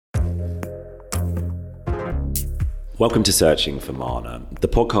Welcome to Searching for Mana, the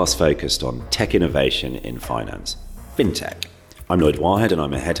podcast focused on tech innovation in finance, fintech. I'm Lloyd Warhead and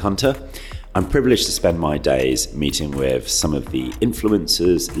I'm a headhunter. I'm privileged to spend my days meeting with some of the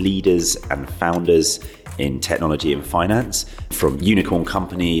influencers, leaders and founders in technology and finance, from unicorn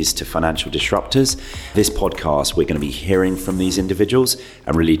companies to financial disruptors. This podcast, we're going to be hearing from these individuals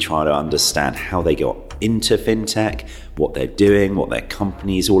and really try to understand how they got into fintech, what they're doing, what their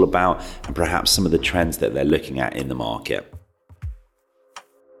company is all about, and perhaps some of the trends that they're looking at in the market.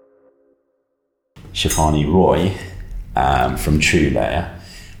 Shefali Roy from TrueLayer.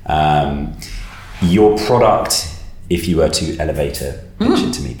 Your product, if you were to elevate a pitch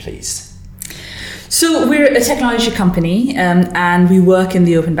it to me, please. So we're a technology company and we work in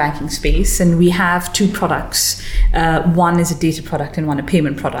the open banking space, and we have two products. One is a data product and one a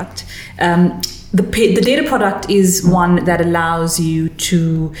payment product. The data product is one that allows you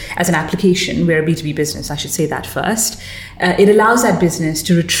to, as an application, we're a B2B business, I should say that first. It allows that business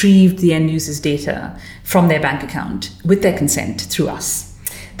to retrieve the end user's data from their bank account with their consent through us.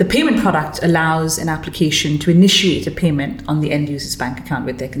 The payment product allows an application to initiate a payment on the end user's bank account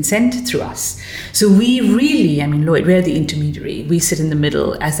with their consent through us. So we really, Lloyd, we're the intermediary. We sit in the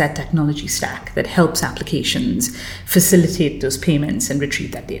middle as that technology stack that helps applications facilitate those payments and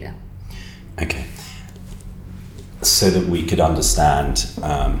retrieve that data. Okay. So that we could understand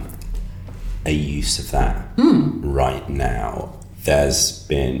a use of that right now, there's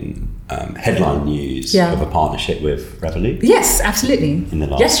been headline news of a partnership with Revolut. Yes, absolutely. In the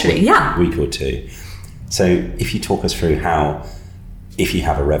last week or two. So if you talk us through how, if you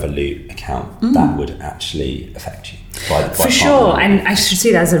have a Revolut account, that would actually affect you. For sure, and I should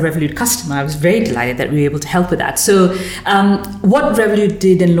say that as a Revolut customer, I was very delighted that we were able to help with that. So what Revolut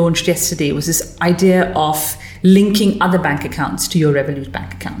did and launched yesterday was this idea of linking other bank accounts to your Revolut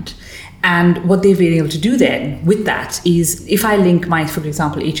bank account. And what they've been able to do then with that is, if I link my, for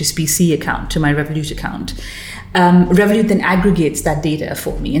example, HSBC account to my Revolut account, Revolut then aggregates that data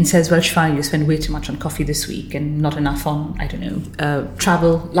for me and says, well, Shefali, you spent way too much on coffee this week and not enough on,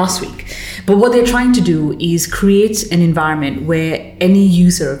 travel last week. But what they're trying to do is create an environment where any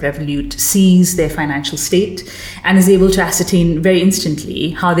user of Revolut sees their financial state and is able to ascertain very instantly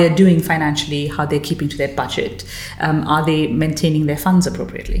how they're doing financially, how they're keeping to their budget, are they maintaining their funds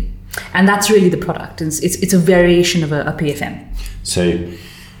appropriately. And that's really the product. It's a variation of a PFM. So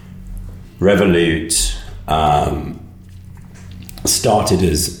Revolut started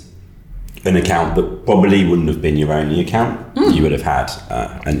as an account that probably wouldn't have been your only account. You would have had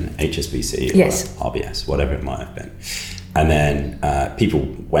an HSBC or RBS, whatever it might have been. And then people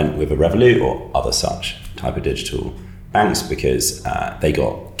went with a Revolut or other such type of digital banks because they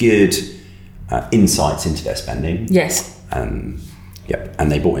got good insights into their spending. Yes.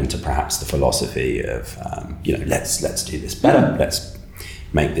 And they bought into perhaps the philosophy of, let's do this better. Let's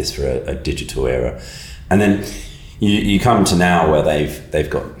make this for a digital era. And then you come to now where they've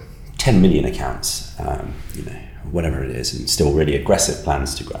got 10 million accounts, whatever it is, and still really aggressive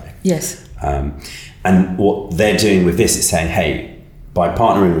plans to grow. Yes. And what they're doing with this is saying, hey, by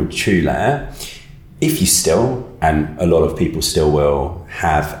partnering with TrueLayer, if you still, and a lot of people still will,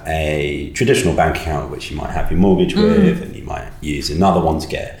 have a traditional bank account which you might have your mortgage with, and you might use another one to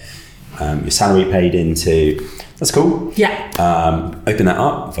get your salary paid into, that's cool. Yeah. Open that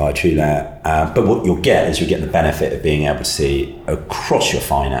up via TrueLayer. But what you'll get is you'll get the benefit of being able to see across your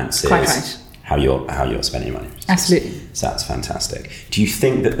finances quite right. how you're spending your money. Absolutely. So that's fantastic. Do you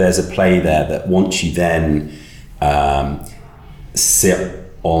think that there's a play there that once you then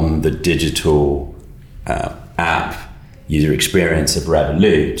sit on the digital app user experience of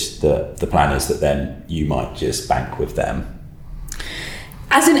Revolut, the plan is that then you might just bank with them?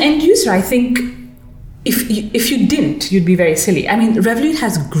 As an end user, I think if you didn't, you'd be very silly. Revolut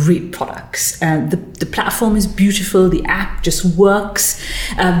has great products. The platform is beautiful. The app just works.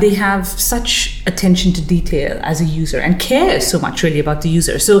 They have such attention to detail as a user and care so much really about the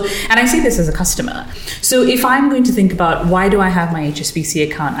user. So, and I say this as a customer. So if I'm going to think about why do I have my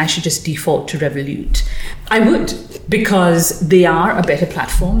HSBC account, I should just default to Revolut. I would, because they are a better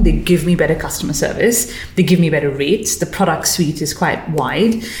platform. They give me better customer service. They give me better rates. The product suite is quite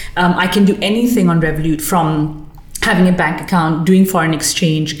wide. I can do anything on Revolut, from having a bank account, doing foreign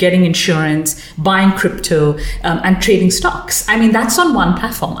exchange, getting insurance, buying crypto, and trading stocks. That's on one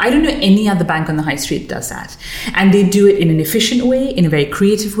platform. I don't know any other bank on the high street does that. And they do it in an efficient way, in a very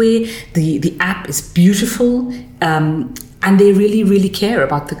creative way. The app is beautiful. And they really, really care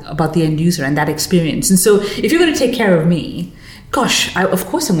about the end user and that experience. And so if you're going to take care of me, of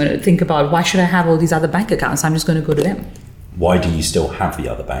course I'm going to think about, why should I have all these other bank accounts? I'm just going to go to them. Why do you still have the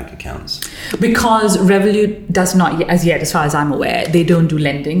other bank accounts? Because Revolut does not, as yet, as far as I'm aware, they don't do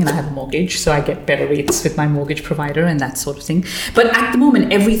lending, and I have a mortgage, so I get better rates with my mortgage provider and that sort of thing. But at the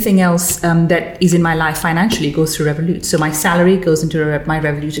moment, everything else that is in my life financially goes through Revolut. So my salary goes into my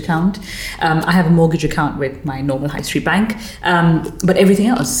Revolut account. I have a mortgage account with my normal high street bank. But everything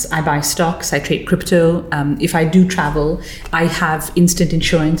else, I buy stocks, I trade crypto. If I do travel, I have instant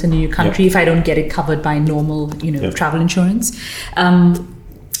insurance in a new country if I don't get it covered by normal, travel insurance.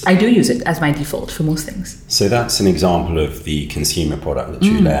 I do use it as my default for most things. So that's an example of the consumer product that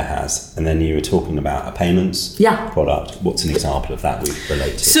Trulaire has. And then you were talking about a payments product. What's an example of that we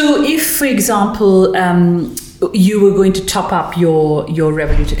relate to? So if, for example, you were going to top up your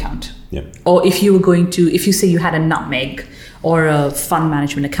Revolut account, or if you say you had a Nutmeg or a fund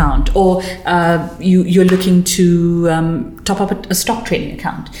management account, or you're looking to top up a stock trading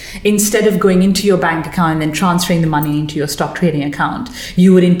account. Instead of going into your bank account and then transferring the money into your stock trading account,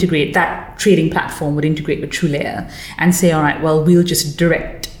 you would integrate, that trading platform would integrate with Trulaire and say, all right, well, we'll just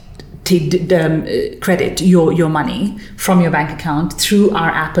credit your money from your bank account through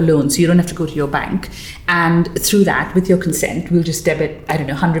our app alone, so you don't have to go to your bank. And through that, with your consent, we'll just debit,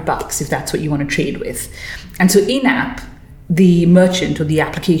 $100 if that's what you want to trade with. And so in-app, the merchant or the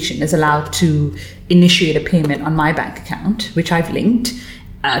application is allowed to initiate a payment on my bank account, which I've linked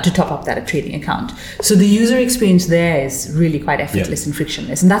to top up that trading account. So the user experience there is really quite effortless and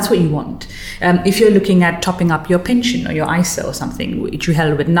frictionless, and that's what you want. If you're looking at topping up your pension or your ISA or something, which you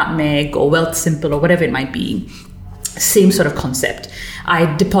held with Nutmeg or Wealthsimple or whatever it might be, same sort of concept.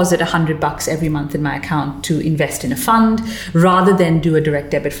 I deposit $100 every month in my account to invest in a fund, rather than do a direct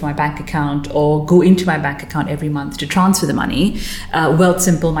debit from my bank account or go into my bank account every month to transfer the money.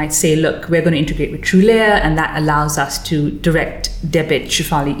 Wealthsimple might say, look, we're going to integrate with Trulaire, and that allows us to direct debit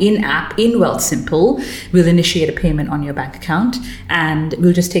Shefali in-app, in Wealthsimple. We'll initiate a payment on your bank account, and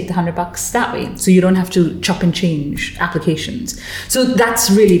we'll just take the $100 that way. So you don't have to chop and change applications. So that's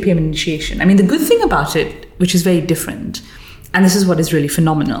really payment initiation. I mean, the good thing about it, which is very different, and this is what is really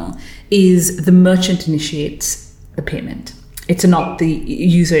phenomenal, is the merchant initiates the payment. It's not the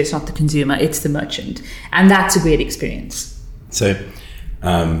user, it's not the consumer, it's the merchant. And that's a great experience. So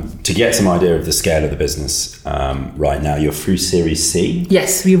to get some idea of the scale of the business right now, you're through Series C?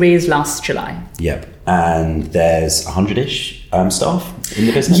 Yes, we raised last July. Yep. And there's 100-ish staff in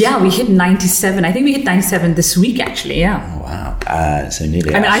the business? Yeah, we hit 97. I think we hit 97 this week, actually, yeah. Oh, wow. So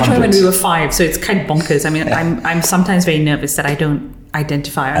nearly 100. I joined when we were 5, so it's kind of bonkers. I mean, I'm sometimes very nervous that I don't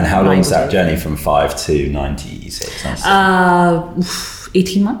identify. And how long is that journey from 5 to 96?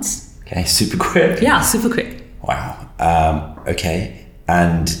 18 months. Okay, super quick. Yeah, super quick. Wow. Okay.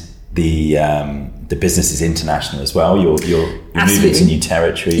 And the business is international as well. You're moving to new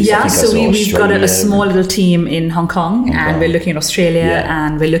territories. Yeah, so we've got a small little team in Hong Kong, and we're looking at Australia,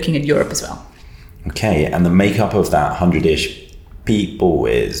 and we're looking at Europe as well. Okay, and the makeup of that 100-ish people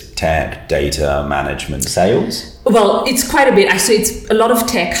is tech, data, management, sales? Well, it's quite a bit. So it's a lot of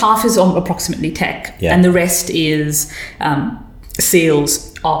tech. Half is approximately tech, and the rest is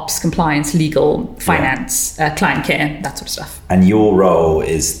sales, ops, compliance, legal, finance, client care, that sort of stuff. And your role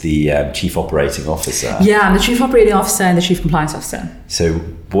is the Chief Operating Officer? Yeah, I'm the Chief Operating Officer and the Chief Compliance Officer. So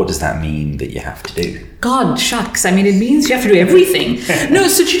what does that mean that you have to do? God, shucks. I mean, it means you have to do everything. No,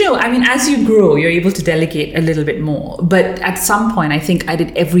 so as you grow, you're able to delegate a little bit more. But at some point, I think I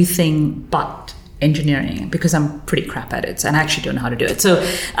did everything but engineering, because I'm pretty crap at it and I actually don't know how to do it. So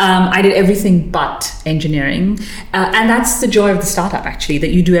I did everything but engineering. And that's the joy of the startup, actually,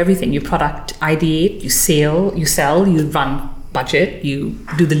 that you do everything. You product ideate, you sell, you run budget, you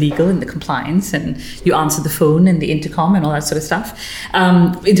do the legal and the compliance, and you answer the phone and the intercom and all that sort of stuff.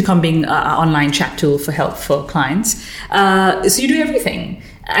 Intercom being an online chat tool for help for clients. So you do everything.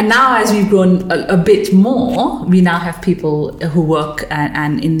 And now, as we've grown a bit more, we now have people who work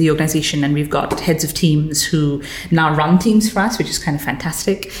and in the organization, and we've got heads of teams who now run teams for us, which is kind of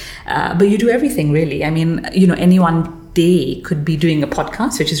fantastic. But you do everything, really. I mean, any one day could be doing a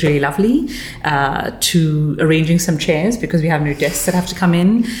podcast, which is really lovely, to arranging some chairs because we have new guests that have to come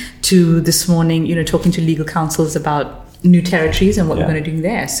in, to this morning, talking to legal counsels about new territories and what we're going to do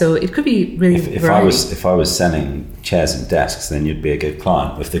there. So it could be really if I was selling chairs and desks, then you'd be a good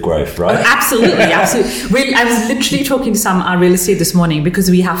client with the growth, right? Oh, absolutely. I was literally talking to our real estate this morning,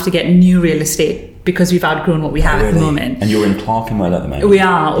 because we have to get new real estate because we've outgrown what we have at the moment. And you're in Clerkenwell at the moment? We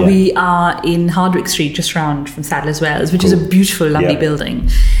are. Yeah. We are in Hardwick Street, just round from Sadler's Wells, which is a beautiful, lovely building.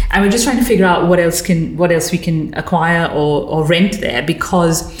 And we're just trying to figure out what else we can acquire or rent there,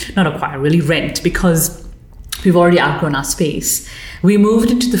 because we've already outgrown our space. We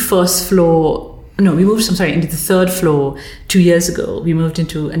moved into the first floor No, we moved, into the third floor 2 years ago. We moved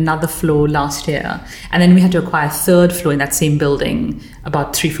into another floor last year. And then we had to acquire a third floor in that same building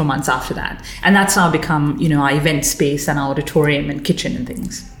about 3-4 months after that. And that's now become, our event space and our auditorium and kitchen and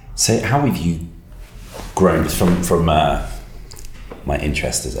things. So how have you grown from my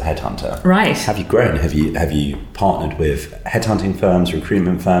interest as a headhunter? Right. Have you grown? Have you partnered with headhunting firms,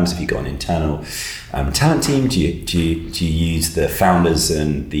 recruitment firms? Have you got an internal talent team? Do you use the founders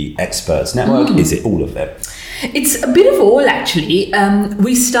and the experts network? Is it all of it? It's a bit of all, actually.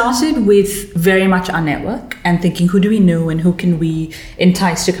 We started with very much our network and thinking, who do we know and who can we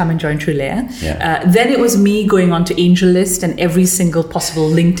entice to come and join TrueLayer? Yeah. Then it was me going on to AngelList and every single possible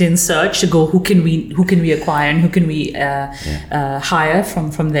LinkedIn search to go, who can we acquire and who can we hire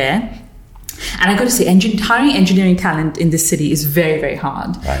from there. And I got to say, hiring engineering talent in this city is very, very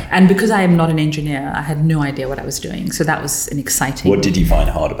hard. Right. And because I am not an engineer, I had no idea what I was doing. So that was an exciting... What did you find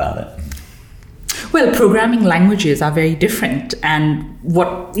hard about it? Well, programming languages are very different, and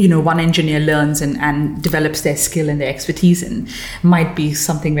what one engineer learns and develops their skill and their expertise in might be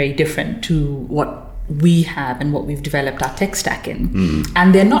something very different to what we have and what we've developed our tech stack in.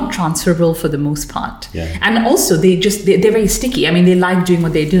 And they're not transferable for the most part. Yeah. And also they're very sticky. I mean, they like doing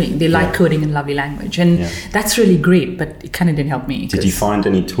what they're doing. They like coding in lovely language, and that's really great, but it kind of didn't help me. Did you find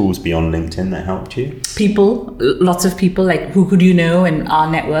any tools beyond LinkedIn that helped you? People, lots of people, like who could you know, and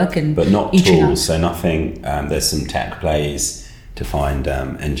our network, and but not tools. So nothing. There's some tech plays to find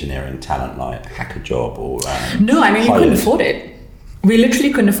engineering talent like HackerJob or no, I mean, we couldn't afford it. We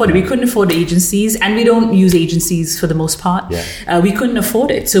literally couldn't afford it. We couldn't afford agencies, and we don't use agencies for the most part. Yeah. We couldn't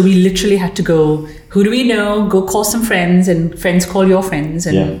afford it. So we literally had to go, who do we know? Go call some friends, and friends call your friends,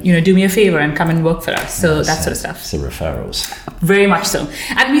 and do me a favor and come and work for us. So that sort of stuff. So referrals. Very much so.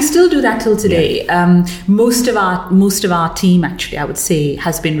 And we still do that till today. Yeah. Most of our team, actually, I would say,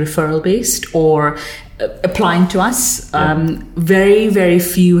 has been referral based or applying to us. Very, very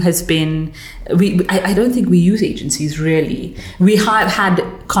few has been... I don't think we use agencies, really. We have had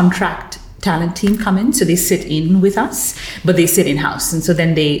contract talent team come in, so they sit in with us, but they sit in-house, and so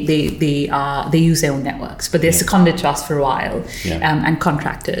then they use their own networks, but they're seconded to us for a while, and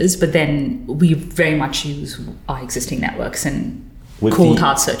contractors, but then we very much use our existing networks and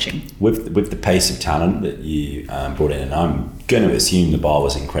hard searching. With the pace of talent that you brought in, and I'm going to assume the bar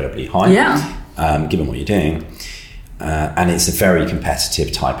was incredibly high, given what you're doing. And it's a very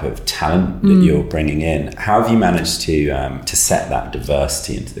competitive type of talent that you're bringing in. How have you managed to set that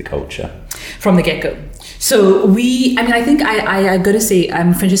diversity into the culture? From the get-go. So I think I got to say,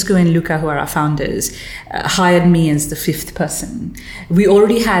 Francesco and Luca, who are our founders, hired me as the fifth person. We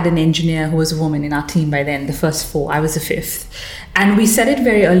already had an engineer who was a woman in our team by then, the first four. I was the fifth. And we said it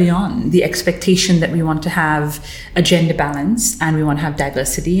very early on, the expectation that we want to have a gender balance, and we want to have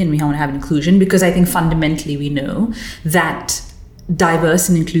diversity, and we want to have inclusion, because I think fundamentally we know that diverse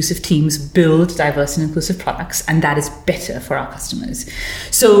and inclusive teams build diverse and inclusive products, and that is better for our customers.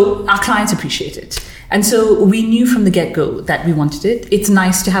 So our clients appreciate it. And so we knew from the get-go that we wanted it. It's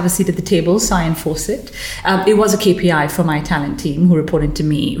nice to have a seat at the table, so I enforce it. It was a KPI for my talent team, who reported to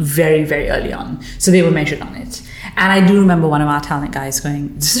me very, very early on. So they were measured on it. And I do remember one of our talent guys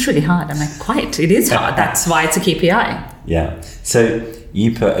going, this is really hard. I'm like, quite, it is hard. That's why it's a KPI. Yeah. So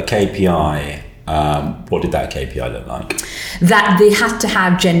you put a KPI. What did that KPI look like? That they had to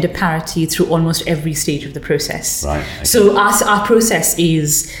have gender parity through almost every stage of the process. Right. Okay. So our process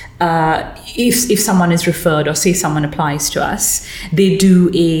is, if someone is referred, or say someone applies to us, they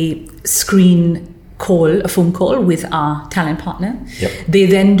do a screen call, a phone call with our talent partner. Yep. They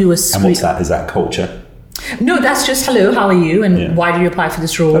then do a screen. And what's that? Is that culture? No, that's just, hello, how are you? And why did you apply for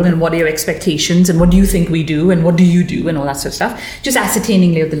this role? Okay. And what are your expectations? And what do you think we do? And what do you do? And all that sort of stuff. Just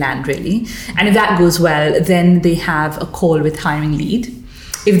ascertaining lay of the land, really. And if that goes well, then they have a call with hiring lead.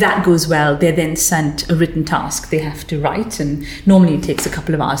 If that goes well, they're then sent a written task they have to write, and normally it takes a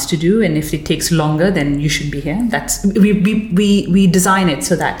couple of hours to do. And if it takes longer, then you should be here. That's we design it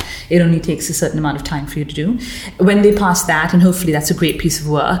so that it only takes a certain amount of time for you to do. When they pass that, and hopefully that's a great piece of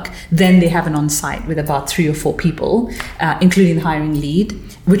work, then they have an on-site with about 3 or 4 people, including the hiring lead,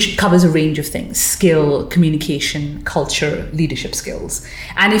 which covers a range of things: skill, communication, culture, leadership skills.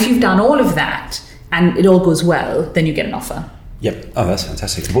 And if you've done all of that and it all goes well, then you get an offer. Yep. Oh, that's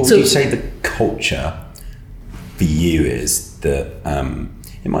fantastic. What would you say the culture for you is? That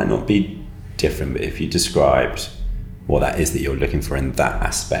it might not be different, but if you described what that is that you're looking for in that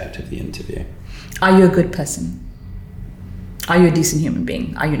aspect of the interview. Are you a good person? Are you a decent human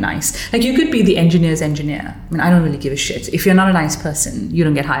being? Are you nice? Like, you could be the engineer's engineer. I mean, I don't really give a shit. If you're not a nice person, you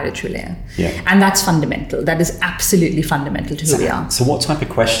don't get hired at Trulia. Yeah. And that's fundamental. That is absolutely fundamental to who we are. So what type of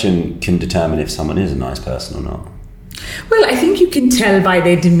question can determine if someone is a nice person or not? Well, I think you can tell by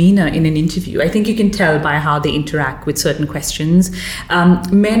their demeanor in an interview. I think you can tell by how they interact with certain questions.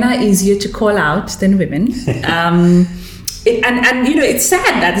 Men are easier to call out than women. And you know, it's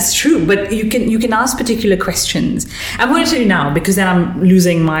sad that it's true, but you can ask particular questions. I'm going to tell you now, because then I'm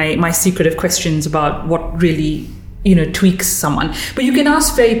losing my secretive questions about what really, you know, tweaks someone. But you can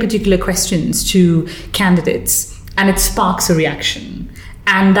ask very particular questions to candidates, and it sparks a reaction.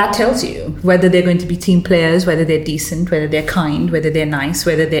 And that tells you whether they're going to be team players, whether they're decent, whether they're kind, whether they're nice,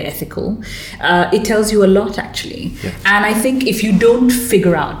 whether they're ethical. It tells you a lot, actually. Yeah. And I think if you don't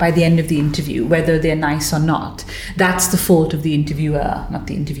figure out by the end of the interview whether they're nice or not, that's the fault of the interviewer, not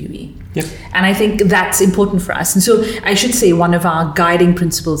the interviewee. Yep. And I think that's important for us. And so I should say one of our guiding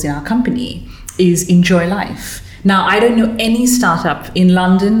principles in our company is enjoy life. Now, I don't know any startup in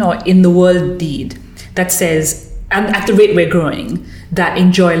London or in the world indeed that says, and at the rate we're growing, that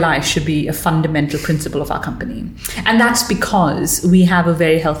enjoy life should be a fundamental principle of our company. And that's because we have a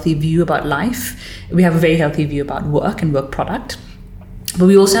very healthy view about life. We have a very healthy view about work and work product. But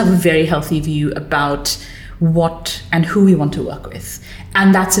we also have a very healthy view about what and who we want to work with.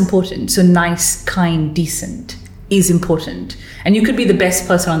 And that's important. So nice, kind, decent is important. And you could be the best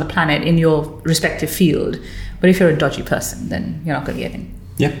person on the planet in your respective field. But if you're a dodgy person, then you're not going to get in.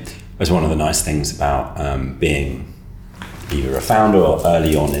 Yeah. That's one of the nice things about being either a founder or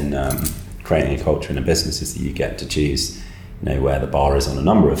early on in creating a culture in a business is that you get to choose, you know, where the bar is on a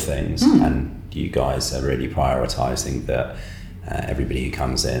number of things, and you guys are really prioritizing that everybody who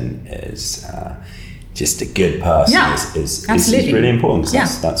comes in is just a good person. Is really important,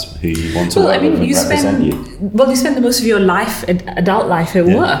 because that's who you want to work with and represent you. Well, you spend the most of your life, adult life, at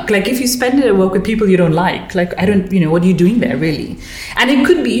work. Like, if you spend it at work with people you don't like, I don't, you know, what are you doing there, really? And it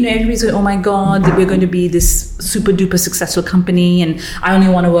could be, you know, everybody's going, oh my God, we're going to be this super duper successful company, and I only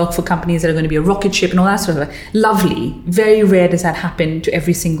want to work for companies that are going to be a rocket ship and all that sort of thing. Lovely. Very rare does that happen to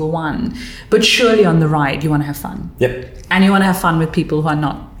every single one. But surely on the ride, you want to have fun. Yep. And you want to have fun with people who are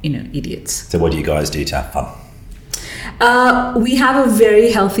not, you know, idiots. So what do you guys do to have fun? We have a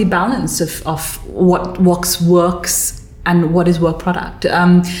very healthy balance of what works and what is work product.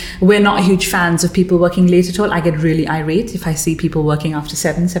 We're not huge fans of people working late at all. I get really irate if I see people working after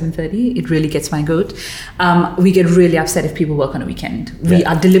 7:30. It really gets my goat. We get really upset if people work on a weekend. We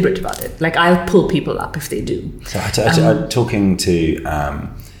are deliberate about it. Like, I'll pull people up if they do. So I'm talking to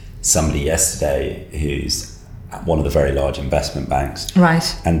somebody yesterday who's at one of the very large investment banks.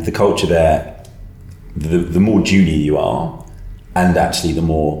 Right. And the culture there, the more junior you are, and actually the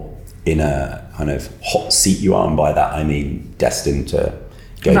more in a kind of hot seat you are, and by that I mean destined to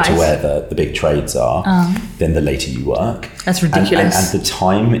go to where the big trades are, then the later you work. That's ridiculous. And the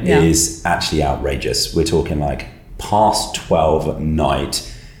time is actually outrageous. We're talking like past 12 at night,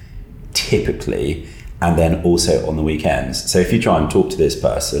 typically, and then also on the weekends. So if you try and talk to this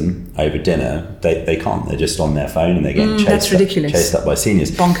person over dinner, they can't. They're just on their phone and they're getting chased up by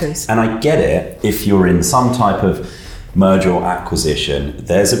seniors. Bonkers. And I get it. If you're in some type of merger or acquisition,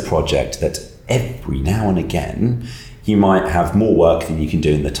 there's a project that every now and again you might have more work than you can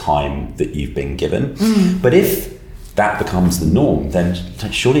do in the time that you've been given. But if that becomes the norm, then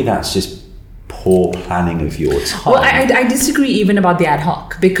surely that's just poor planning of your time. Well, I disagree even about the ad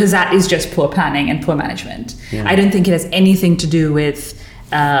hoc, because that is just poor planning and poor management. Yeah. I don't think it has anything to do with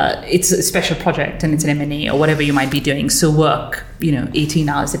it's a special project and it's an M&A or whatever you might be doing. So work, 18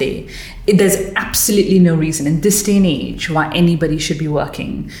 hours a day. There's absolutely no reason in this day and age why anybody should be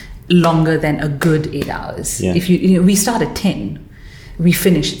working longer than a good 8 hours. Yeah. If we start at 10. We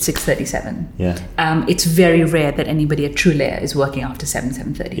finish at 6:37. Yeah. It's very rare that anybody at Trulia is working after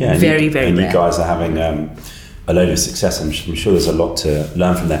 7:30. Yeah, very rare. And you guys are having a load of success. I'm sure there's a lot to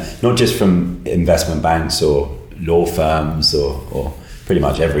learn from there. Not just from investment banks or law firms or pretty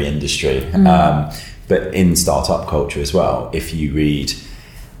much every industry, but in startup culture as well. If you read,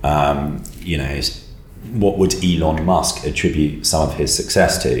 what would Elon Musk attribute some of his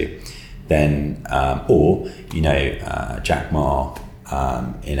success to, then, Jack Ma,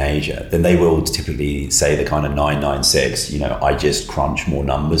 in Asia, then they will typically say the kind of 996, I just crunch more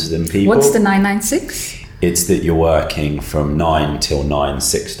numbers than people. What's the 996? It's that you're working from 9 till 9,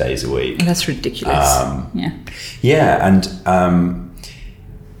 6 days a week. That's ridiculous. Yeah. And,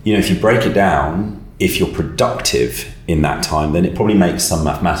 if you break it down, if you're productive in that time, then it probably makes some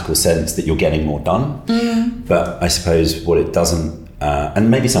mathematical sense that you're getting more done. But I suppose what it doesn't and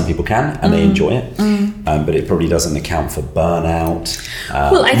maybe some people can, and they enjoy it, but it probably doesn't account for burnout,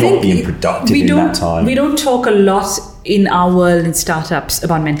 well, I not think being productive in that time. We don't talk a lot in our world in startups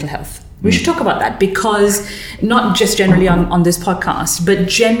about mental health. We should talk about that, because not just generally on this podcast, but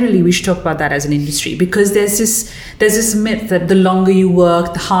generally we should talk about that as an industry, because there's this myth that the longer you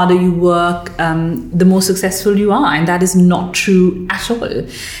work, the harder you work, the more successful you are, and that is not true at all.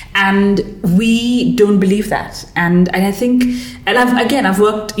 And we don't believe that. And I think, and I've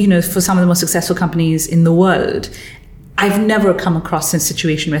worked, for some of the most successful companies in the world. I've never come across a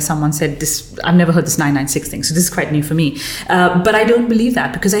situation where someone said this. I've never heard this 996 thing, so this is quite new for me. But I don't believe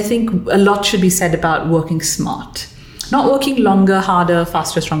that, because I think a lot should be said about working smart. Not working longer, harder,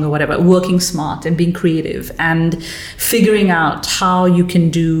 faster, stronger, whatever. Working smart and being creative and figuring out how you can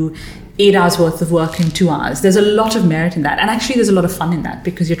do 8 hours worth of work in 2 hours. There's a lot of merit in that. And actually there's a lot of fun in that,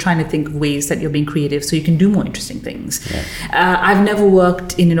 because you're trying to think of ways that you're being creative so you can do more interesting things. Yeah. I've never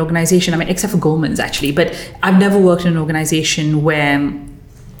worked in an organization, except for Goldman's actually, but I've never worked in an organization where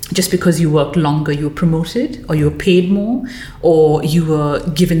just because you worked longer, you were promoted or you were paid more or you were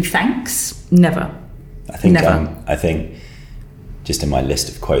given thanks. Never. I think just in my list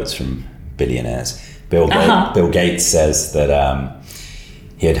of quotes from billionaires, Bill Gates says that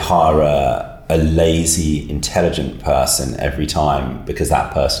he'd hire a lazy, intelligent person every time, because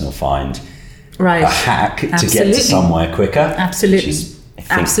that person will find a hack to get to somewhere quicker. Absolutely. Which is,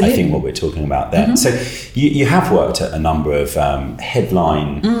 I think what we're talking about there. Mm-hmm. So you have worked at a number of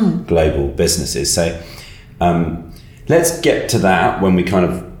headline global businesses. So let's get to that when we kind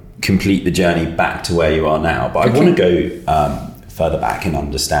of complete the journey back to where you are now. But I want to go further back and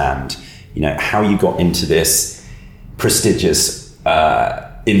understand, how you got into this prestigious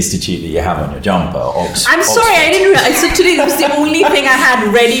institute that you have on your jumper. I'm sorry, I didn't realize. So today was the only thing I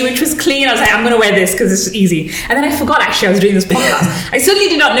had ready, which was clean. I was like, I'm going to wear this because it's easy. And then I forgot actually I was doing this podcast. I certainly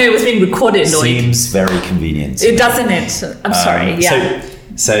did not know it was being recorded. Seems very convenient. It doesn't it? I'm sorry. Yeah.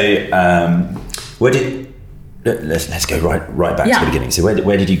 So where did let's go right back to the beginning. So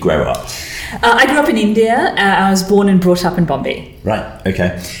where did you grow up? I grew up in India. I was born and brought up in Bombay. Right.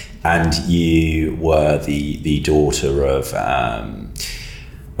 Okay. And you were the daughter of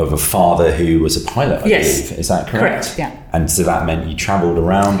a father who was a pilot, I believe. Is that correct? Correct, yeah. And so that meant you travelled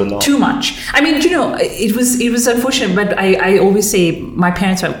around a lot? Too much. It was unfortunate, but I always say my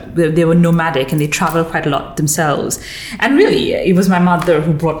parents, they were nomadic and they travelled quite a lot themselves. And really, it was my mother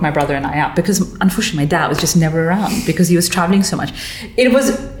who brought my brother and I up, because unfortunately my dad was just never around because he was travelling so much. It was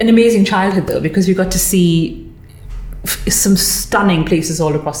an amazing childhood though, because we got to see some stunning places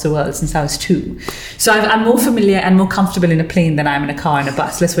all across the world since I was 2. So I'm more familiar and more comfortable in a plane than I am in a car and a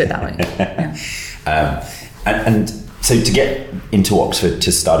bus. Let's put it that way. Yeah. And so to get into Oxford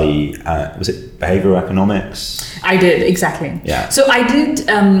to study, was it behavioural economics? I did, exactly. Yeah. So I did,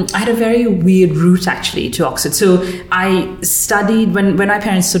 I had a very weird route actually to Oxford. So I studied, when my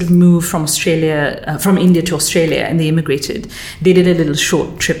parents sort of moved from India to Australia and they immigrated, they did a little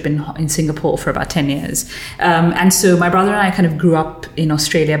short trip in Singapore for about 10 years. And so my brother and I kind of grew up in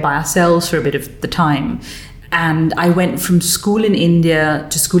Australia by ourselves for a bit of the time. And I went from school in India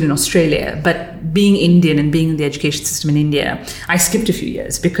to school in Australia. But being Indian and being in the education system in India, I skipped a few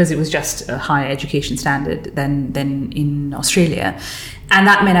years because it was just a higher education standard than in Australia. And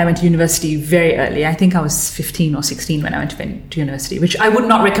that meant I went to university very early. I think I was 15 or 16 when I went to university, which I would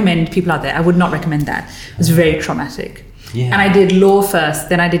not recommend people out there. I would not recommend that. It was very traumatic. Yeah. And I did law first,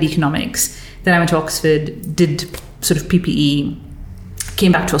 then I did economics. Then I went to Oxford, did sort of PPE,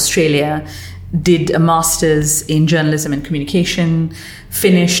 came back to Australia, did a master's in journalism and communication,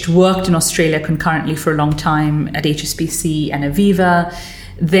 finished, worked in Australia concurrently for a long time at HSBC and Aviva,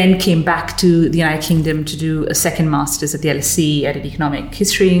 then came back to the United Kingdom to do a second master's at the LSE, added economic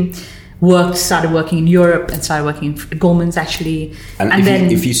history, started working in Europe and started working at Goldman's actually. And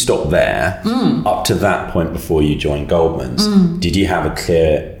if you stop there, up to that point before you joined Goldman's, did you have a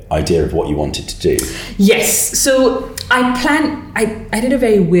clear idea of what you wanted to do? Yes. So I did a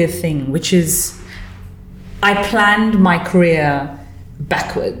very weird thing, which is I planned my career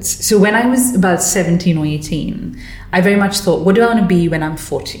backwards. So when I was about 17 or 18, I very much thought, what do I want to be when I'm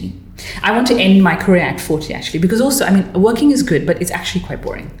 40? I want to end my career at 40 actually, because also, working is good, but it's actually quite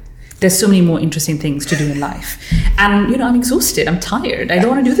boring. There's so many more interesting things to do in life. And, I'm exhausted, I'm tired. I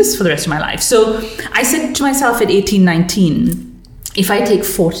don't want to do this for the rest of my life. So I said to myself at 18, 19, if I take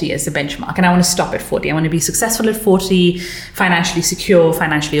 40 as the benchmark, and I want to stop at 40, I want to be successful at 40, financially secure,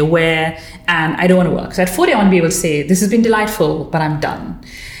 financially aware, and I don't want to work. So at 40, I want to be able to say, this has been delightful, but I'm done.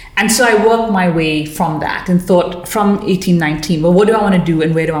 And so I worked my way from that and thought from 18, 19, well, what do I want to do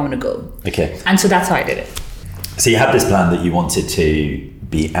and where do I want to go? Okay. And so that's how I did it. So you had this plan that you wanted to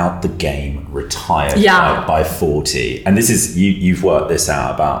be out the game, retired by 40. And this is, you've worked this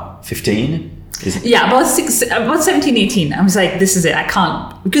out about 15? About 17, 18. I was like, this is it. I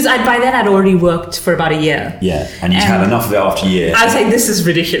can't. Because by then I'd already worked for about a year. Yeah. And you'd had enough of it after a year. I was like, this is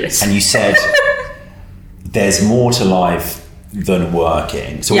ridiculous. And you said, there's more to life than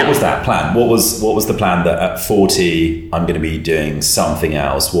working. So what was that plan? What was the plan that at 40 I'm going to be doing something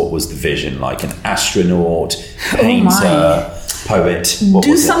else? What was the vision? Like an astronaut, painter, poet?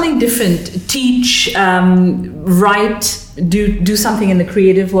 Do something different. Teach, write, do something in the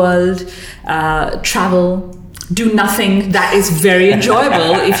creative world, travel. Do nothing. That is very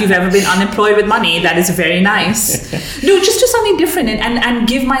enjoyable. If you've ever been unemployed with money, that is very nice. No, just do something different and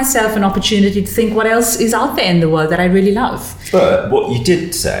give myself an opportunity to think what else is out there in the world that I really love. But what you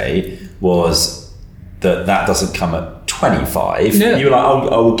did say was that doesn't come at 25. No. You were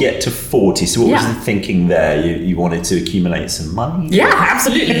like, I will get to 40. So what was the thinking there? You wanted to accumulate some money? Yeah,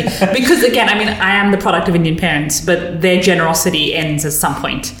 absolutely. Because again, I mean, I am the product of Indian parents, but their generosity ends at some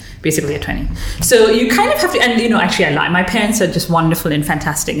point, basically at 20. So you kind of have to, and actually I lie. My parents are just wonderful and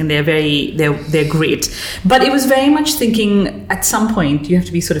fantastic, and they're great. But it was very much thinking at some point you have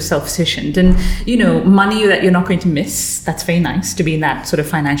to be sort of self-sufficient, and money that you're not going to miss. That's very nice to be in that sort of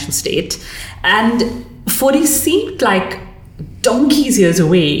financial state. And 40 seemed like donkey's years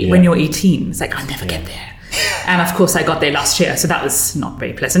away when you're 18. It's like, I'll never get there. And of course I got there last year, so that was not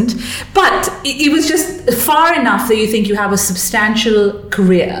very pleasant. But it was just far enough that you think you have a substantial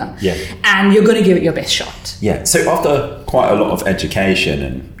career and you're going to give it your best shot. Yeah. So after quite a lot of education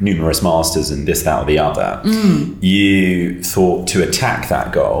and numerous masters and this, that or the other, you thought to attack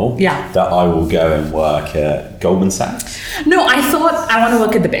that goal that I will go and work at Goldman Sachs? No, I thought I want to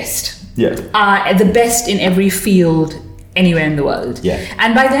work at the best. Yeah. The best in every field anywhere in the world. Yeah.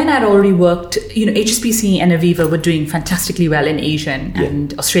 And by then I'd already worked, HSBC and Aviva were doing fantastically well in Asia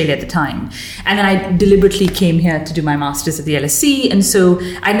and Australia at the time. And then I deliberately came here to do my master's at the LSE. And so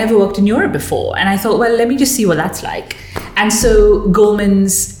I never worked in Europe before. And I thought, well, let me just see what that's like. And so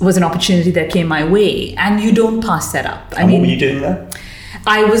Goldman's was an opportunity that came my way. And you don't pass that up. What were you doing there?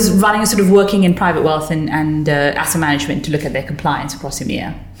 I was running working in private wealth and asset management to look at their compliance across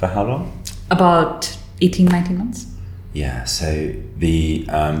EMEA. For how long? About 18, 19 months. Yeah, so the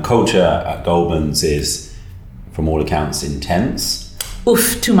culture at Goldman's is, from all accounts, intense.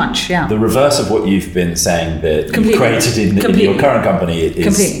 Oof, too much, yeah. The reverse of what you've been saying that you've created in your current company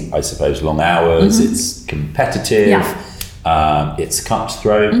is, I suppose, long hours, it's competitive, it's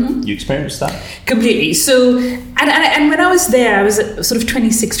cutthroat. You experienced that? Completely. So, and when I was there, I was sort of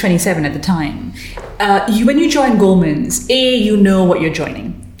 26, 27 at the time. When you join Goldman's, you know what you're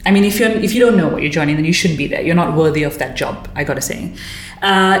joining. I mean, if you don't know what you're joining, then you shouldn't be there. You're not worthy of that job, I gotta say.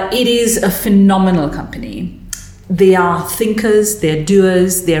 It is a phenomenal company. They are thinkers, they're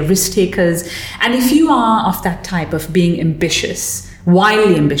doers, they're risk takers. And if you are of that type of being ambitious,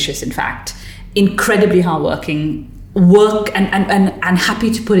 wildly ambitious, in fact, incredibly hardworking, work and happy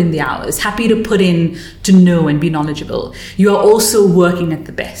to put in the hours, happy to put in to know and be knowledgeable, you are also working at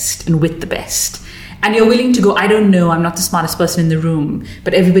the best and with the best. And you're willing to go, I don't know, I'm not the smartest person in the room,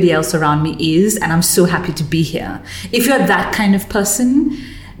 but everybody else around me is, and I'm so happy to be here. If you're that kind of person,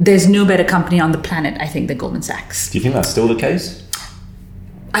 there's no better company on the planet, I think, than Goldman Sachs. Do you think that's still the case?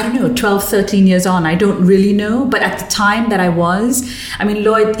 I don't know, 12, 13 years on, I don't really know. But at the time that I was,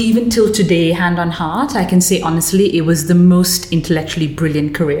 Lloyd, even till today, hand on heart, I can say honestly, it was the most intellectually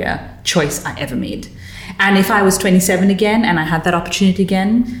brilliant career choice I ever made. And if I was 27 again and I had that opportunity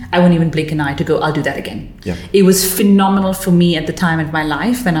again, I wouldn't even blink an eye to go, I'll do that again. Yeah. It was phenomenal for me at the time of my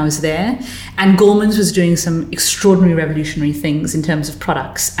life when I was there. And Goldman's was doing some extraordinary revolutionary things in terms of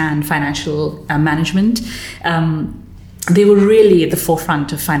products and financial management. They were really at the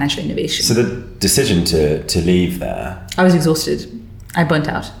forefront of financial innovation. So the decision to leave there... I was exhausted. I burnt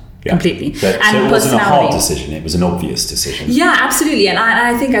out. Completely. So it wasn't a hard decision, it was an obvious decision. Yeah, absolutely. And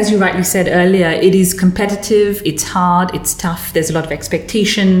I think, as you rightly said earlier, it is competitive, it's hard, it's tough, there's a lot of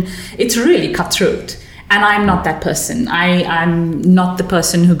expectation, it's really cutthroat. And I'm not that person. I'm not the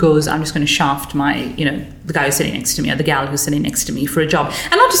person who goes, I'm just going to shaft the guy who's sitting next to me or the gal who's sitting next to me for a job.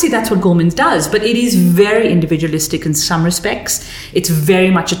 And not to say that's what Goldman's does, but it is very individualistic in some respects. It's very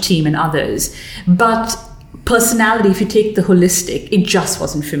much a team in others. But personality, if you take the holistic, it just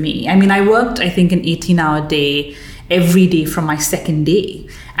wasn't for me. I worked, I think, an 18-hour day every day from my second day,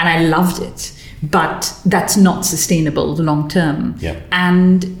 and I loved it. But that's not sustainable long term. Yeah.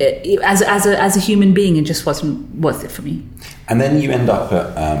 And as a human being, it just wasn't worth it for me. And then you end up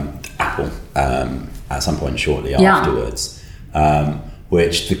at Apple at some point shortly afterwards,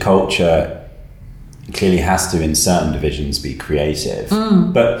 which the culture clearly has to, in certain divisions, be creative.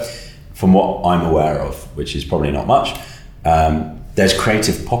 But from what I'm aware of, which is probably not much, there's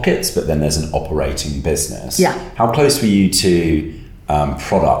creative pockets, but then there's an operating business. Yeah. How close were you to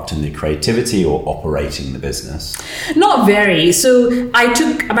product and the creativity, or operating the business? Not very. So I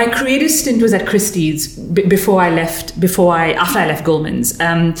took my creative stint was at Christie's after I left Goldman's,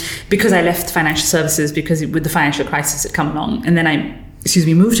 because I left financial services because with the financial crisis had come along, and then I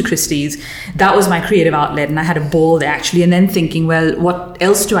moved to Christie's. That was my creative outlet, and I had a ball there actually. And then thinking, well, what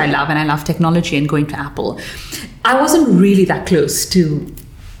else do I love? And I love technology, and going to Apple. I wasn't really that close to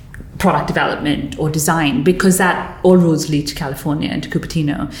product development or design, because that all roads lead to California and to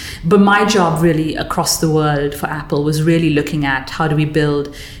Cupertino. But my job really across the world for Apple was really looking at how do we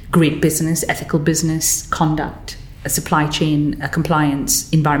build great business, ethical business, conduct, a supply chain, a compliance,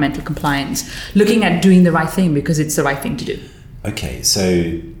 environmental compliance, looking at doing the right thing because it's the right thing to do. Okay,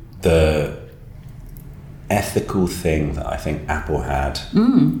 so the ethical thing that I think Apple had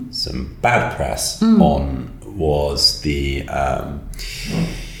some bad press on was the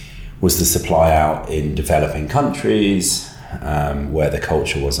supply out in developing countries, where the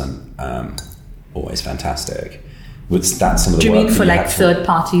culture wasn't always fantastic. Was that some of the Do you work mean for you like had third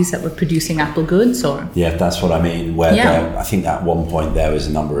parties that were producing Apple goods, or? Yeah, that's what I mean. Where I think at one point there was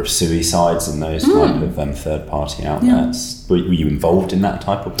a number of suicides in those type of third party outlets. Yeah. Were you involved in that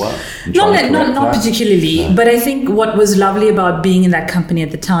type of work? Not particularly, no. But I think what was lovely about being in that company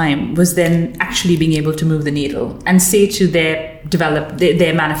at the time was then actually being able to move the needle and say to their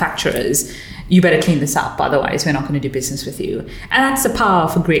manufacturers, you better clean this up, otherwise we're not going to do business with you. And that's the power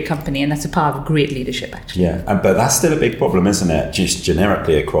of a great company, and that's the power of great leadership, actually. Yeah, but that's still a big problem, isn't it? Just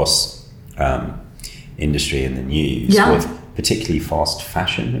generically across industry and the news, with particularly fast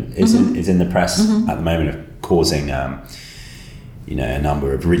fashion is in the press at the moment, of causing a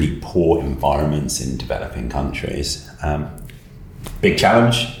number of really poor environments in developing countries. Big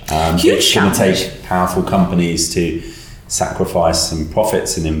challenge. Huge challenge. It's going to take powerful companies to sacrifice some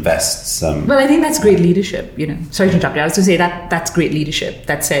profits and invest some. Well, I think that's great leadership. Sorry to interrupt you. I was going to say that's great leadership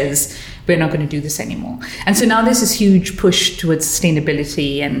that says we're not going to do this anymore. And so now there's this huge push towards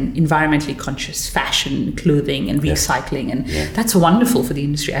sustainability and environmentally conscious fashion, clothing, and recycling, and that's wonderful for the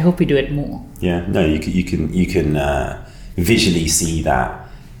industry. I hope we do it more. Yeah, no, you can visually see that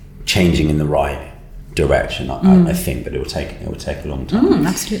changing in the right direction. I think, but it will take a long time.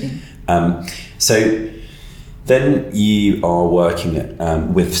 Absolutely. So. Then you are working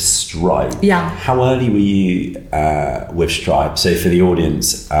with Stripe. Yeah. How early were you with Stripe? So for the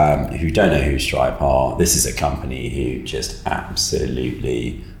audience who don't know who Stripe are, this is a company who just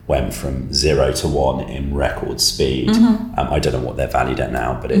absolutely went from 0 to 1 in record speed. I don't know what they're valued at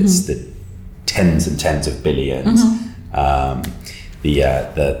now, but it's the tens and tens of billions.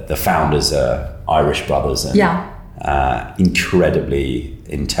 The founders are Irish brothers and incredibly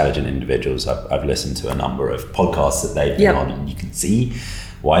intelligent individuals. I've listened to a number of podcasts that they've been on, and you can see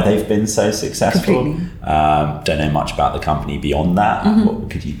why they've been so successful. Don't know much about the company beyond that. What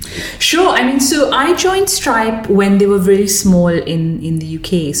could you? Sure. I mean, so I joined Stripe when they were very small in the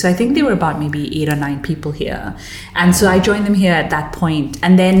UK. So I think they were about maybe 8 or 9 people here, and so I joined them here at that point.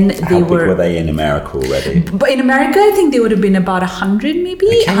 And then How big were they in America already? But in America, I think they would have been about 100, maybe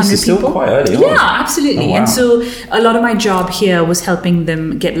 100 so still people. Quite early on. Yeah, absolutely. Oh, wow. And so a lot of my job here was helping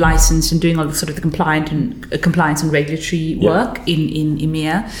them get licensed and doing all the sort of the compliance and regulatory work in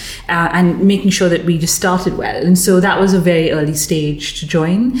EMEA. And making sure that we just started well. And so that was a very early stage to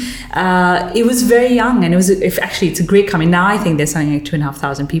join. It was very young, and it's a great company. Now I think there's something like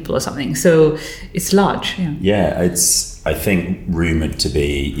 2,500 people or something. So it's large. Yeah, it's, I think, rumored to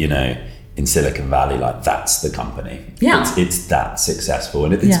be, in Silicon Valley, like that's the company. Yeah. It's that successful.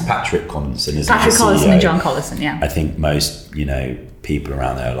 And it's Patrick Collison, isn't it? Patrick Collison and John Collison, I think most, people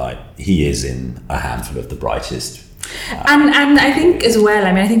around there are like, he is in a handful of the brightest. And I think as well,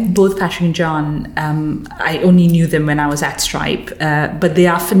 I think both Patrick and John, I only knew them when I was at Stripe, but they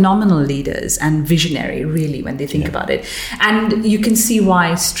are phenomenal leaders and visionary, really, when they think about it. And you can see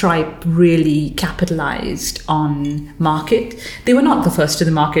why Stripe really capitalized on market. They were not the first to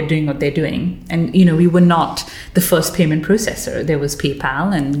the market doing what they're doing. And, we were not the first payment processor. There was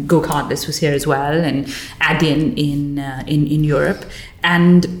PayPal, and GoCardless was here as well, and Adyen in Europe.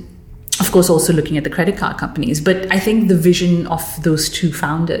 And of course, also looking at the credit card companies. But I think the vision of those two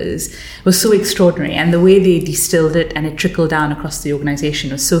founders was so extraordinary, and the way they distilled it and it trickled down across the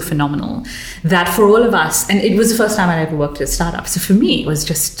organization was so phenomenal that for all of us, and it was the first time I'd ever worked at a startup. So for me, it was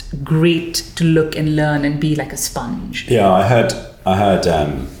just great to look and learn and be like a sponge. Yeah, I heard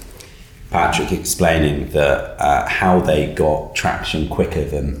Patrick explaining that how they got traction quicker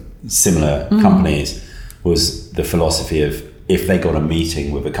than similar companies was the philosophy of if they got a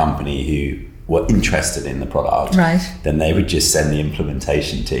meeting with a company who were interested in the product, right, then they would just send the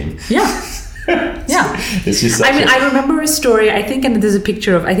implementation team. Yeah. Yeah. It's just I remember a story, I think, and there's a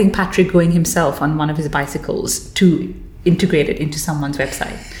picture of, I think, Patrick going himself on one of his bicycles to integrate it into someone's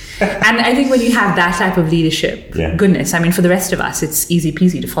website. And I think when you have that type of leadership, goodness, I mean, for the rest of us, it's easy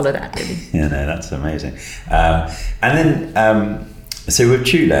peasy to follow that, really. Yeah, no, that's amazing. And then, so with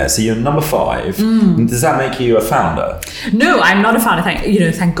TrueLayer, so you're number 5. Does that make you a founder? No, I'm not a founder.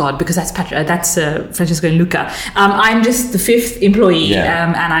 Thank God, because that's Francesco and Luca. I'm just the 5th employee,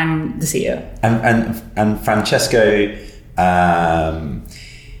 and I'm the CEO. And Francesco,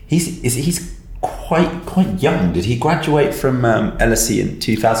 he's quite young. Did he graduate from LSE in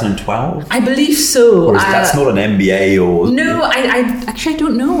 2012? I believe so. Or that's not an MBA or... No, I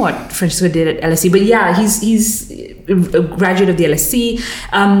don't know what Francesco did at LSE, but yeah, he's a graduate of the LSE.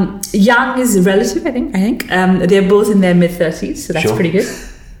 Young is relative, I think. They're both in their mid-30s, so that's pretty good.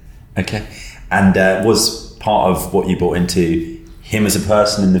 Okay. And was part of what you brought into him as a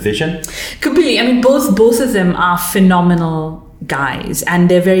person in the vision? Completely. I mean, both of them are phenomenal guys, and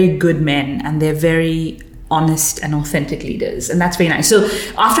they're very good men, and they're very honest and authentic leaders, and that's very nice. So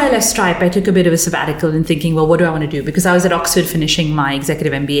after I left Stripe, I took a bit of a sabbatical in thinking, well, what do I want to do? Because I was at Oxford finishing my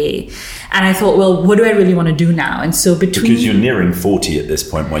executive MBA, and I thought, well, what do I really want to do now? And so because you're nearing 40 at this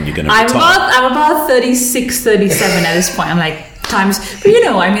point when you're going to retire. I'm about 36, 37 at this point. I'm like, times, but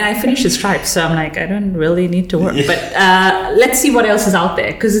I finished the Stripe, so I'm like, I don't really need to work. But let's see what else is out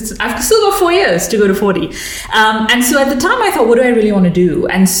there, because I've still got 4 years to go to 40. And so at the time I thought, what do I really want to do?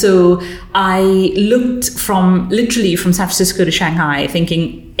 And so I looked literally from San Francisco to Shanghai,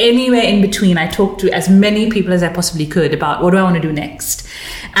 thinking anywhere in between. I talked to as many people as I possibly could about what do I want to do next.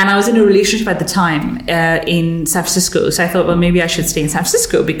 And I was in a relationship at the time in San Francisco. So I thought, well, maybe I should stay in San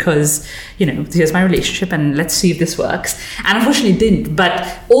Francisco because, here's my relationship and let's see if this works. And unfortunately it didn't.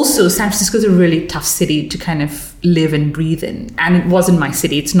 But also San Francisco is a really tough city to kind of live and breathe in. And it wasn't my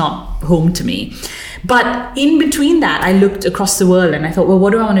city. It's not home to me. But in between that, I looked across the world and I thought, well,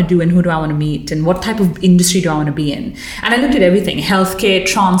 what do I want to do and who do I want to meet and what type of industry do I want to be in? And I looked at everything: healthcare,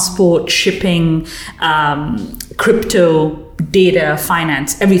 transport, shipping, crypto, data,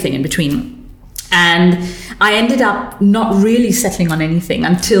 finance, everything in between. And I ended up not really settling on anything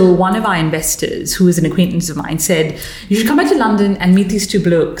until one of our investors, who is an acquaintance of mine, said, you should come back to London and meet these 2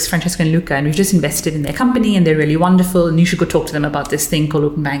 blokes, Francesco and Luca, and we've just invested in their company and they're really wonderful and you should go talk to them about this thing called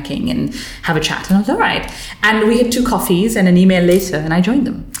open banking and have a chat. And I was all right. And we had 2 coffees and an email later and I joined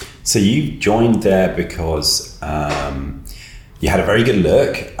them. So you joined there because you had a very good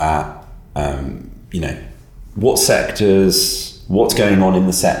look at, what sectors, what's going on in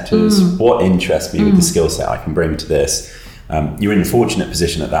the sectors, what interests me with the skill set I can bring to this. You're in a fortunate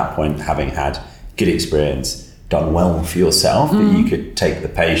position at that point, having had good experience, done well for yourself, that you could take the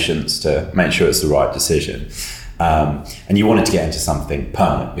patience to make sure it's the right decision. And you wanted to get into something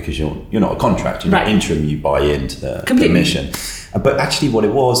permanent because you're not a contractor, you're not interim, you buy into the mission. But actually what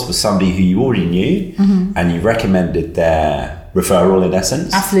it was somebody who you already knew and you recommended their referral, in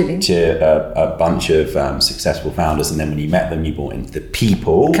essence, to a bunch of successful founders, and then when you met them you bought into the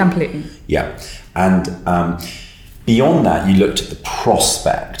people completely. And beyond that you looked at the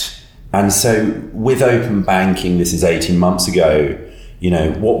prospect. And so with open banking, this is 18 months ago,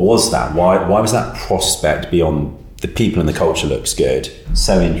 what was that? Why was that prospect beyond the people and the culture looks good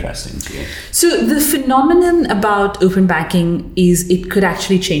so interesting to you? So the phenomenon about open banking is it could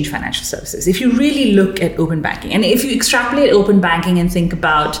actually change financial services. If you really look at open banking, and if you extrapolate open banking and think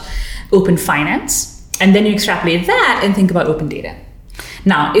about open finance, and then you extrapolate that and think about open data.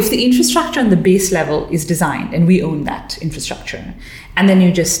 Now, if the infrastructure on the base level is designed and we own that infrastructure, and then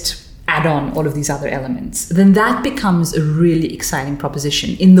you just add on all of these other elements, then that becomes a really exciting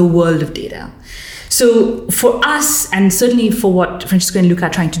proposition in the world of data. So for us, and certainly for what Francesco and Luca are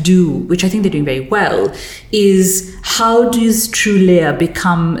trying to do, which I think they're doing very well, is how does TrueLayer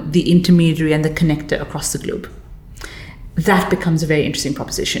become the intermediary and the connector across the globe? That becomes a very interesting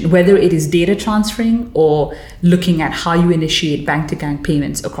proposition, whether it is data transferring or looking at how you initiate bank-to-bank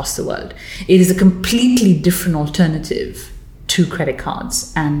payments across the world. It is a completely different alternative to credit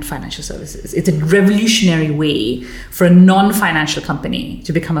cards and financial services. It's a revolutionary way for a non-financial company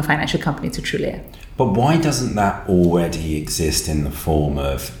to become a financial company to TrueLayer. But why doesn't that already exist in the form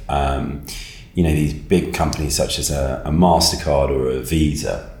of, these big companies such as a MasterCard or a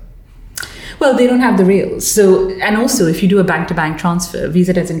Visa? Well, they don't have the rails. So, and also if you do a bank-to-bank transfer,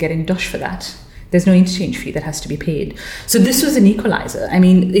 Visa doesn't get any dosh for that. There's no interchange fee that has to be paid. So this was an equalizer. I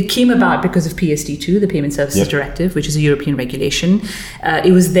mean, it came about because of PSD2, the Payment Services Directive, which is a European regulation.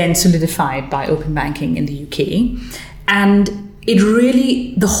 It was then solidified by open banking in the UK. And it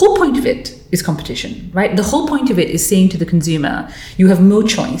really, the whole point of it is competition, right? The whole point of it is saying to the consumer, you have more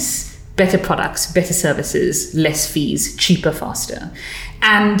choice, better products, better services, less fees, cheaper, faster.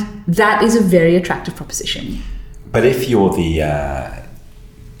 And that is a very attractive proposition. But if you're the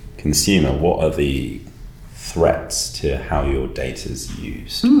consumer, what are the threats to how your data is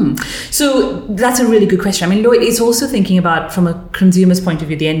used? So that's a really good question. I mean, Lloyd is also thinking about, from a consumer's point of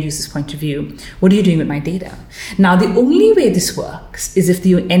view, the end user's point of view, what are you doing with my data? Now, the only way this works is if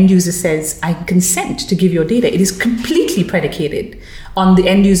the end user says, I consent to give your data. It is completely predicated on the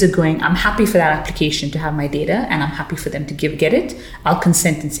end user going, I'm happy for that application to have my data and I'm happy for them to get it. I'll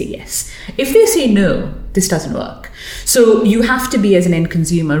consent and say yes. If they say no, this doesn't work. So you have to be, as an end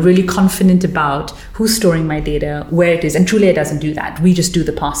consumer, really confident about who's storing my data, where it is. And Trulia doesn't do that. We just do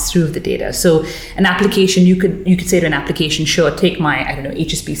the pass through of the data. So an application, you could say to an application, sure, take my,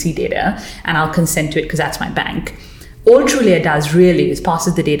 HSBC data and I'll consent to it because that's my bank. All Trulia does really is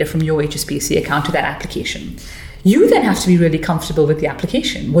passes the data from your HSBC account to that application. You then have to be really comfortable with the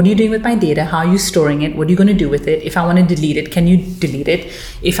application. What are you doing with my data? How are you storing it? What are you going to do with it? If I want to delete it, can you delete it?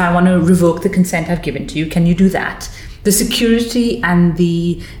 If I want to revoke the consent I've given to you, can you do that? The security and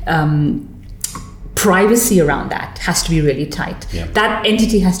the privacy around that has to be really tight. Yeah. That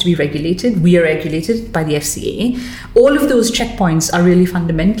entity has to be regulated. We are regulated by the FCA. All of those checkpoints are really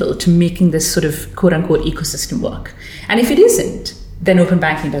fundamental to making this sort of quote-unquote ecosystem work. And if it isn't, then open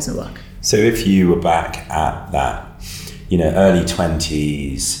banking doesn't work. So if you were back at that, early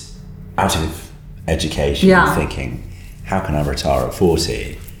 20s, out of education, thinking, how can I retire at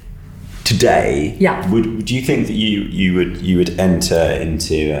 40? Today, do you think that you would enter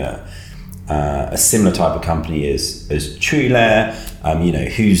into a similar type of company as Trulia?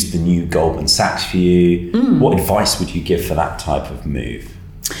 Who's the new Goldman Sachs for you? What advice would you give for that type of move?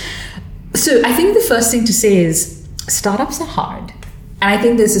 So I think the first thing to say is startups are hard. And I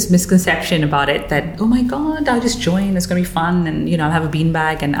think there's this misconception about it that, oh my God, I'll just join, it's going to be fun, and I'll have a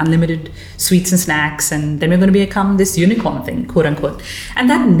beanbag and unlimited sweets and snacks, and then we're going to become this unicorn thing, quote unquote. And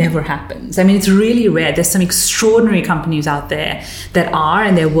that never happens. I mean, it's really rare. There's some extraordinary companies out there that are,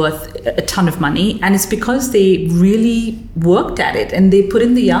 and they're worth a ton of money, and it's because they really worked at it and they put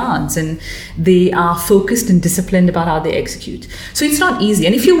in the yards and they are focused and disciplined about how they execute. So it's not easy.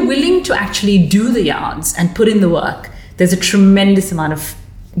 And if you're willing to actually do the yards and put in the work, there's a tremendous amount of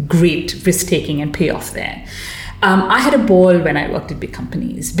great risk-taking and payoff there. I had a ball when I worked at big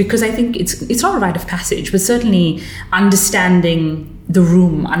companies because I think it's not a rite of passage, but certainly understanding the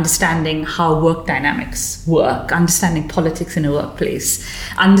room, understanding how work dynamics work, understanding politics in a workplace,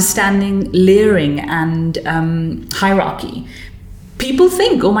 understanding layering and hierarchy. People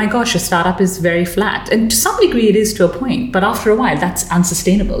think, oh my gosh, a startup is very flat. And to some degree it is to a point, but after a while that's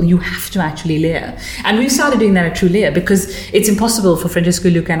unsustainable. You have to actually layer. And we've started doing that at Trulia because it's impossible for Francesco,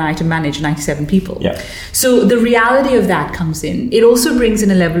 Luca and I to manage 97 people. Yeah. So the reality of that comes in. It also brings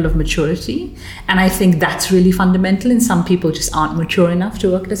in a level of maturity. And I think that's really fundamental. And some people just aren't mature enough to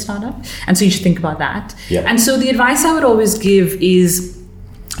work at a startup. And so you should think about that. Yeah. And so the advice I would always give is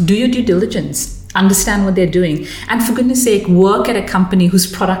do your due diligence. Understand what they're doing. And for goodness sake, work at a company whose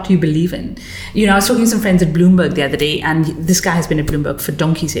product you believe in. I was talking to some friends at Bloomberg the other day, and this guy has been at Bloomberg for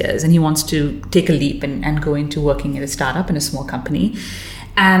donkey's years, and he wants to take a leap and go into working at a startup in a small company.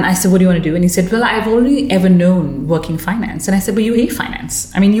 And I said, what do you want to do? And he said, well, I've only ever known working finance. And I said, but you hate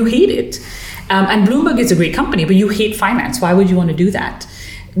finance. I mean, you hate it. And Bloomberg is a great company, but you hate finance. Why would you want to do that?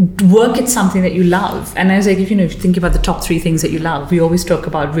 Work at something that you love. And I was like, if you think about the top 3 things that you love, we always talk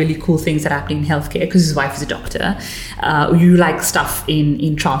about really cool things that are happening in healthcare because his wife is a doctor. You like stuff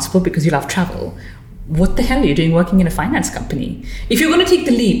in transport because you love travel. What the hell are you doing working in a finance company? If you're going to take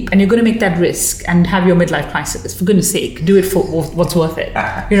the leap and you're going to make that risk and have your midlife crisis, for goodness sake, do it for what's worth it.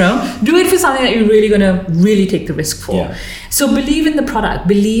 Do it for something that you're really going to really take the risk for. Yeah. So believe in the product,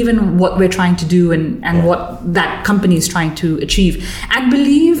 believe in what we're trying to do and what that company is trying to achieve, and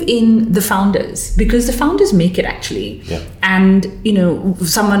believe in the founders because the founders make it actually. Yeah. And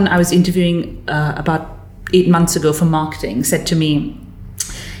someone I was interviewing about 8 months ago for marketing said to me,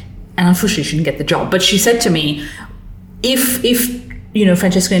 and unfortunately she didn't get the job, but she said to me, if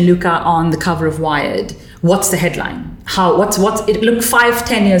Francesco and Luca are on the cover of Wired, what's the headline? What's it look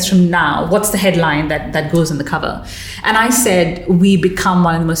 5-10 years from now, what's the headline that goes on the cover? And I said, we become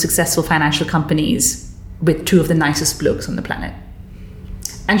one of the most successful financial companies with 2 of the nicest blokes on the planet.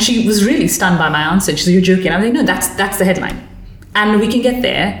 And she was really stunned by my answer. She said, you're joking. I was like, no, that's the headline. And we can get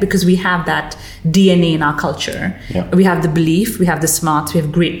there because we have that DNA in our culture. Yeah. We have the belief, we have the smarts, we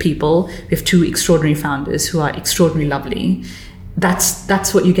have great people, we have 2 extraordinary founders who are extraordinarily lovely.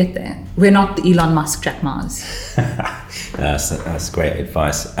 That's what you get there. We're not the Elon Musk, Jack Ma's. That's great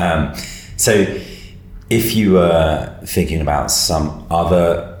advice. So if you were thinking about some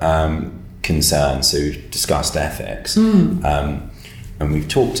other concerns, so we've discussed ethics, and we've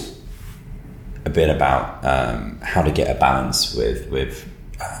talked a bit about how to get a balance with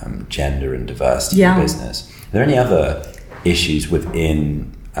gender and diversity in business. Are there any other issues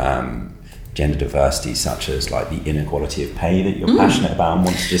within gender diversity, such as like the inequality of pay, that you're passionate about and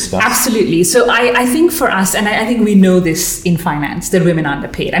want to discuss? Absolutely. So I think for us, and I think we know this in finance, that women are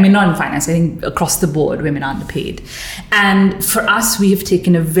underpaid. I mean, not in finance, I think across the board, women are underpaid. And for us, we have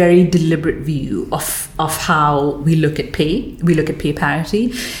taken a very deliberate view of how we look at pay. We look at pay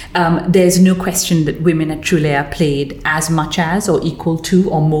parity. There's no question that women at Trulia are paid as much as or equal to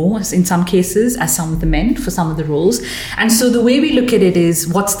or more in some cases as some of the men for some of the roles. And so the way we look at it is,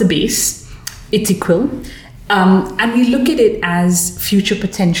 what's the base? It's equal. And we look at it as future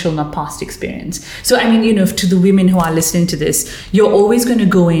potential, not past experience. So, I mean, to the women who are listening to this, you're always going to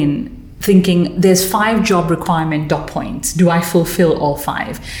go in thinking there's 5 job requirement dot points. Do I fulfill all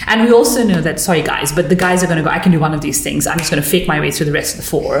 5? And we also know that, sorry guys, but the guys are going to go, I can do one of these things. I'm just going to fake my way through the rest of the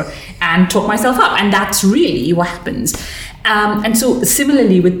 4 and talk myself up. And that's really what happens. And so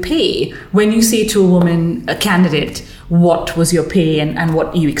similarly with pay, when you say to a woman, a candidate, what was your pay and what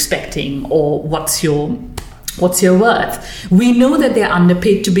are you expecting, or what's your worth, we know that they're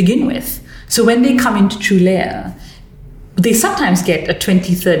underpaid to begin with. So when they come into Trulia, they sometimes get a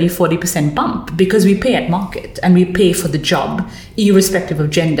 20, 30, 40% bump because we pay at market and we pay for the job, irrespective of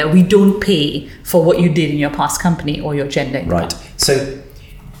gender. We don't pay for what you did in your past company or your gender. Right. So,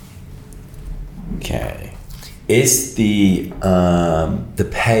 okay. Is the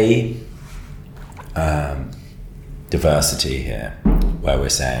pay diversity here, where we're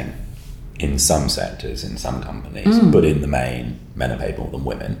saying in some sectors, in some companies, but in the main, men are paid more than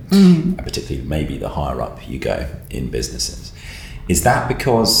women, and particularly maybe the higher up you go in businesses. Is that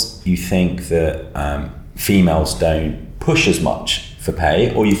because you think that females don't push as much for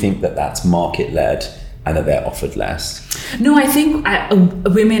pay, or you think that that's market-led and that they're offered less? No, I think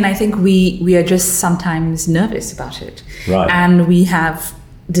women, I think we are just sometimes nervous about it. Right. And we have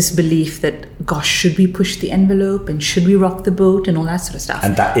this belief that, gosh, should we push the envelope and should we rock the boat and all that sort of stuff.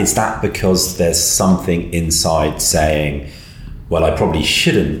 And is that because there's something inside saying, well, I probably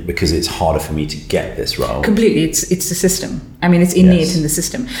shouldn't because it's harder for me to get this role? Completely. It's the system. I mean, it's innate in the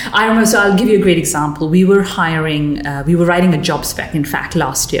system. I remember, so I'll give you a great example. We were writing a job spec, in fact,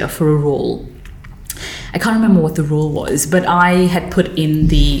 last year for a role. I can't remember what the role was, but I had put in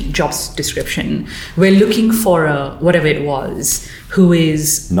the job description, we're looking for a, whatever it was, who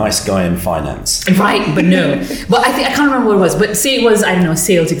is... nice guy in finance. Right, but no. Well, I can't remember what it was, but say it was, I don't know,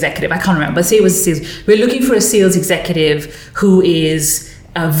 sales executive. I can't remember, but say it was sales. We're looking for a sales executive who is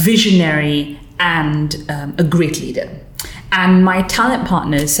a visionary and a great leader. And my talent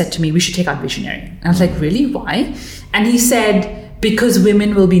partner said to me, we should take out visionary. And I was like, really? Why? And he said, because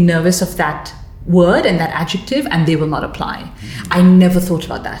women will be nervous of that word and that adjective and they will not apply. I never thought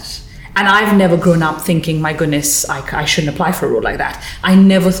about that. And I've never grown up thinking, my goodness, I shouldn't apply for a role like that. I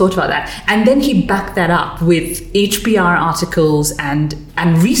never thought about that. And then he backed that up with HBR articles and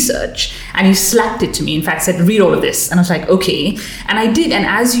research. And he slapped it to me. In fact, said, read all of this. And I was like, okay. And I did. And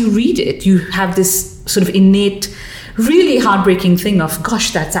as you read it, you have this sort of innate, really heartbreaking thing of,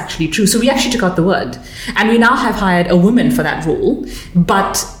 gosh, that's actually true. So we actually took out the word. And we now have hired a woman for that role.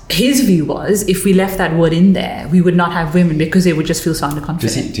 But his view was, if we left that word in there, we would not have women because they would just feel so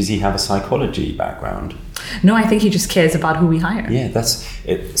underconfident. Does he have a psychology background? No, I think he just cares about who we hire. Yeah, that's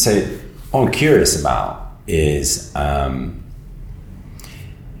it. So what I'm curious about is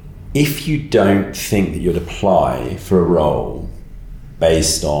if you don't think that you'd apply for a role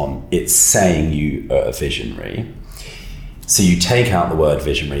based on it saying you are a visionary, so you take out the word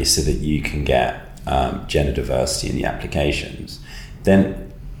visionary so that you can get gender diversity in the applications, then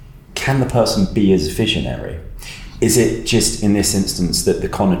can the person be as visionary? Is it just in this instance that the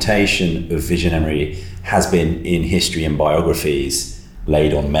connotation of visionary has been in history and biographies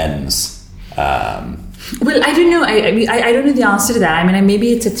laid on men's? Well, I don't know. I don't know the answer to that. I mean,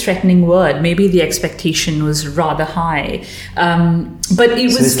 maybe it's a threatening word. Maybe the expectation was rather high. But it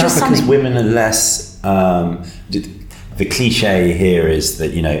was is that just because something. Women are less... the cliche here is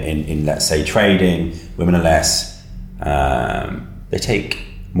that, in let's say trading, women are less... they take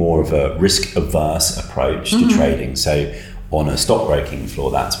more of a risk-averse approach to trading. So on a stockbroking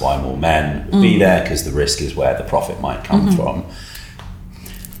floor, that's why more men would be there, because the risk is where the profit might come from.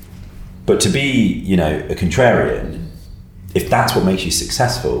 But to be, a contrarian, if that's what makes you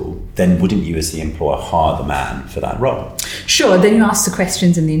successful, then wouldn't you as the employer hire the man for that role? Sure, then you ask the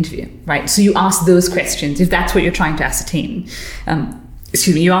questions in the interview, right? So you ask those questions, if that's what you're trying to ascertain.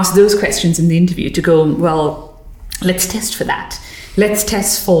 You ask those questions in the interview to go, well, let's test for that. Let's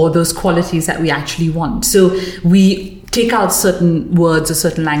test for those qualities that we actually want. So we take out certain words or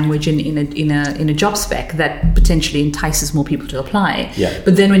certain language in a job spec that potentially entices more people to apply. Yeah.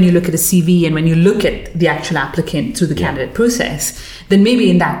 But then when you look at a CV and when you look at the actual applicant through the candidate process, then maybe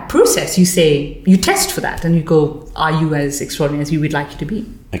in that process you test for that and you go, are you as extraordinary as we would like you to be?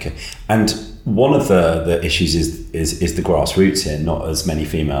 Okay. And one of the issues is the grassroots here. Not as many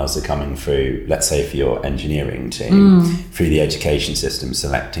females are coming through, let's say for your engineering team, through the education system,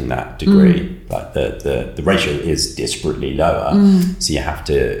 selecting that degree. Like the ratio is disparately lower. So you have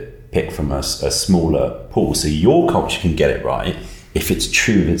to pick from a smaller pool. So your culture can get it right if it's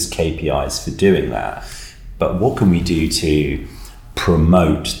true of its KPIs for doing that. But what can we do to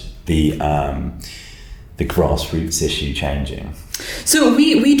promote the grassroots issue changing? So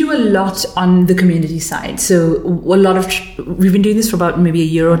we do a lot on the community side. So we've been doing this for about maybe a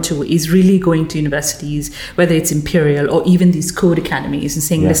year or two, is really going to universities, whether it's Imperial or even these code academies, and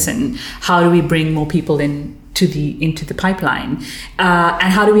saying, listen, how do we bring more people into the pipeline?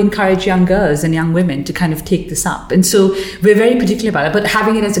 And how do we encourage young girls and young women to kind of take this up? And so we're very particular about it, but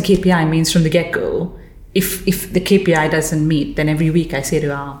having it as a KPI means from the get-go, if the KPI doesn't meet, then every week I say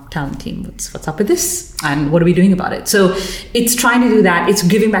to our talent team, what's up with this? And what are we doing about it? So it's trying to do that. It's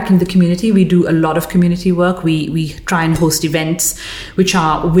giving back into the community. We do a lot of community work. We try and host events which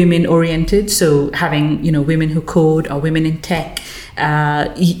are women oriented. So having, women who code or women in tech,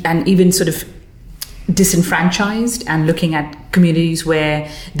 and even sort of disenfranchised, and looking at communities where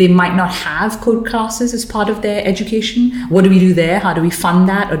they might not have code classes as part of their education. What do we do there? How do we fund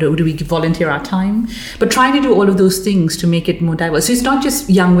that? Or do we volunteer our time? But trying to do all of those things to make it more diverse. So it's not just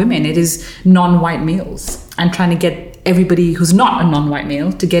young women, it is non-white males, and trying to get everybody who's not a non-white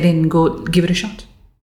male to get in and go give it a shot.